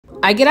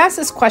I get asked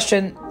this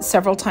question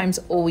several times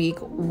a week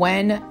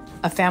when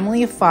a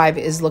family of 5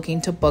 is looking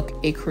to book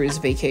a cruise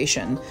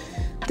vacation.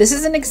 This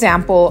is an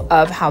example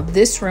of how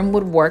this room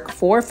would work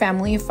for a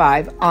family of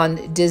 5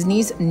 on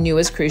Disney's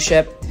newest cruise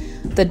ship,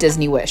 the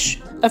Disney Wish.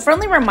 A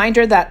friendly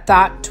reminder that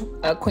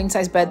queen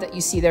size bed that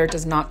you see there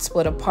does not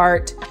split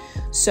apart.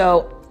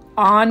 So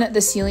on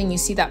the ceiling, you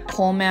see that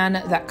Pullman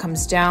that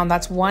comes down.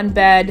 That's one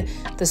bed.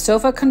 The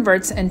sofa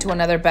converts into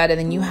another bed, and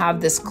then you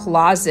have this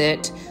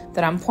closet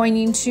that I'm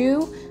pointing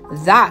to.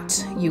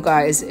 That, you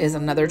guys, is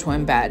another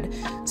twin bed.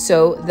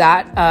 So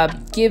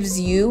that gives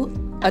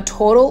you a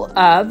total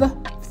of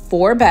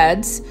 4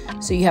 beds.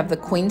 So you have the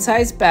queen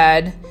size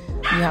bed,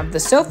 you have the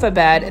sofa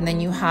bed, and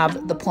then you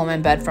have the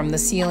Pullman bed from the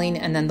ceiling,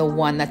 and then the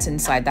one that's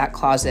inside that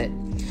closet.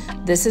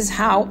 This is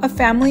how a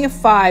family of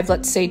 5,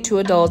 let's say 2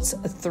 adults,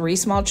 3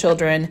 small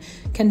children,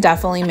 can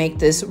definitely make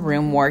this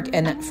room work.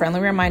 And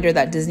friendly reminder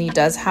that Disney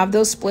does have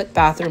those split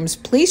bathrooms.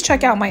 Please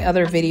check out my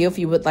other video if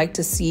you would like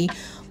to see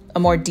a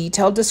more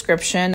detailed description